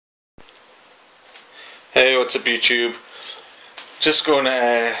Hey, what's up YouTube? Just going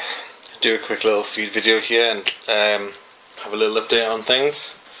to do a quick little feed video here and have a little update on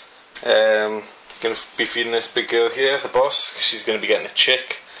things. Going to be feeding this big girl here, the boss. She's going to be getting a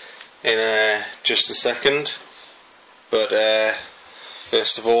chick in just a second. But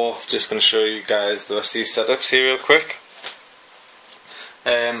first of all, just going to show you guys the rest of these setups here real quick.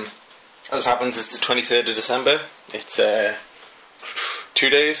 As happens, it's the 23rd of December. It's 3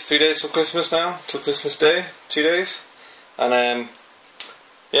 days till Christmas now, till Christmas Day, 2 days. And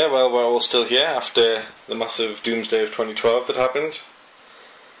yeah, well, we're all still here after the massive doomsday of 2012 that happened.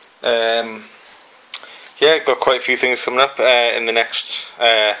 Yeah, got quite a few things coming up in the next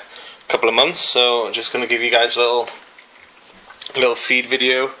couple of months, so I'm just going to give you guys a little feed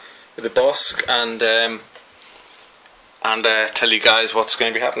video with the boss and tell you guys what's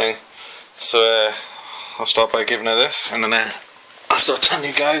going to be happening. So I'll start by giving her this, and then I'll start telling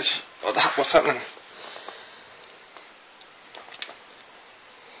you guys what's happening.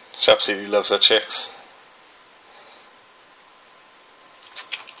 She absolutely loves her chicks.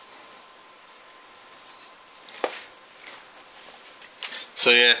 So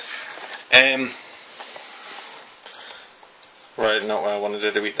yeah, right, not where I wanted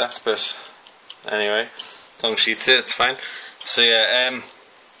her to eat that, but anyway, as long as she eats it, it's fine. So yeah,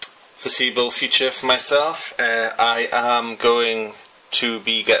 foreseeable future for myself. I am going to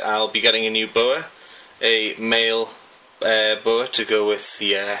I'll be getting a new boa, a male boa to go with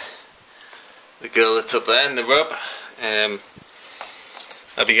the girl that's up there in the rub.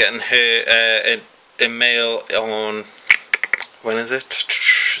 I'll be getting her a male on, when is it?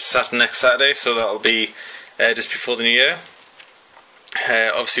 Next Saturday, so that'll be just before the new year.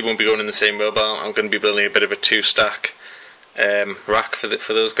 Obviously won't be going in the same rub. I'm going to be building a bit of a 2-stack rack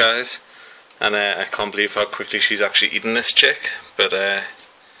for those guys, and I can't believe how quickly she's actually eaten this chick, but there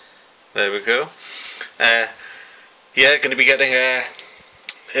we go. Yeah, going to be getting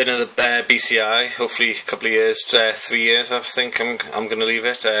another BCI, hopefully a couple of years, 3 years I think I'm going to leave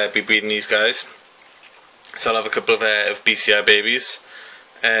it, be breeding these guys, so I'll have a couple of BCI babies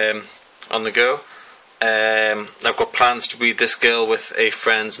on the go. I've got plans to breed this girl with a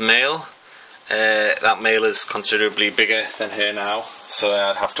friend's male. That male is considerably bigger than her now, so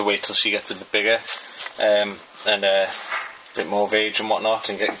I'd have to wait till she gets a bit bigger and a bit more of age and whatnot,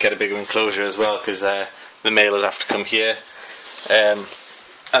 and get a bigger enclosure as well, because the male would have to come here.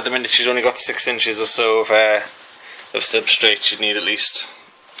 At the minute she's only got 6 inches or so of substrate. She'd need at least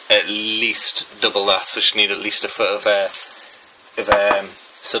double that, so she'd need at least a foot of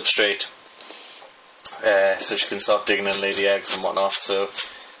substrate, so she can start digging and lay the eggs and whatnot. So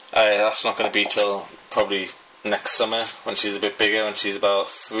that's not going to be till probably next summer, when she's a bit bigger, when she's about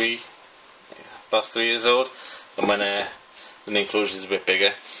 3 years old, and when the enclosure is a bit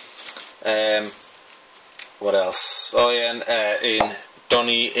bigger. What else? Oh yeah, and in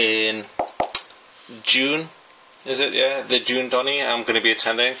Donny in June, is it? Yeah, the June Donny I'm going to be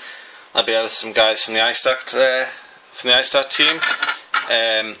attending. I'll be out with some guys from the iStat team.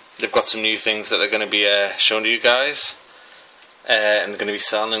 They've got some new things that they're going to be showing to you guys, and they're going to be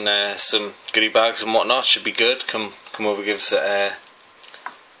selling some goodie bags and whatnot. Should be good. Come over,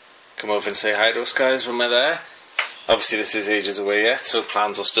 come over and say hi to us guys when we're there. Obviously this is ages away yet, so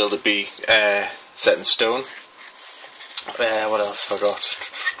plans are still to be set in stone. What else have I got?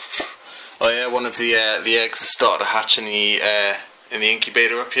 Oh yeah, one of the eggs has started to hatch in the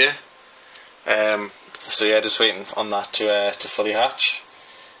incubator up here. So yeah, just waiting on that to fully hatch.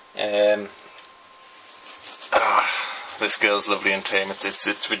 This girl's lovely and tame.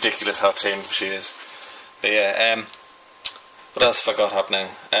 It's ridiculous how tame she is. But yeah, what else have I got happening?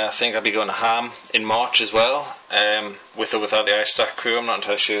 I think I'll be going to Ham in March as well, with or without the iStat crew. I'm not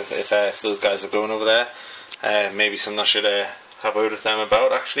entirely sure if those guys are going over there. Maybe something I should have a word with them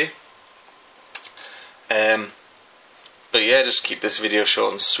about, actually. But yeah, just keep this video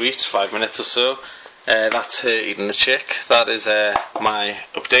short and sweet, 5 minutes or so. That's her eating the chick. That is my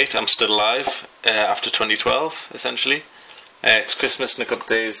update. I'm still alive after 2012, essentially. It's Christmas in a couple of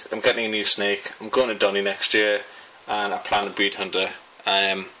days. I'm getting a new snake. I'm going to Donny next year, and I plan to breed hunter.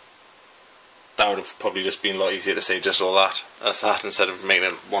 That would have probably just been a lot easier to say just all that as that, instead of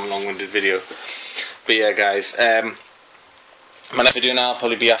making a one long-winded video. But yeah, guys, my next video now will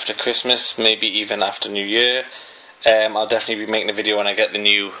probably be after Christmas, maybe even after New Year. I'll definitely be making a video when I get the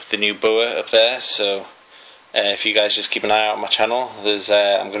new boa up there. So if you guys just keep an eye out on my channel,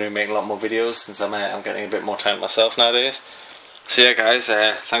 I'm going to be making a lot more videos since I'm getting a bit more time myself nowadays. So yeah, guys,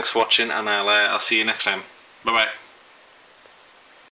 thanks for watching, and I'll see you next time. Bye bye.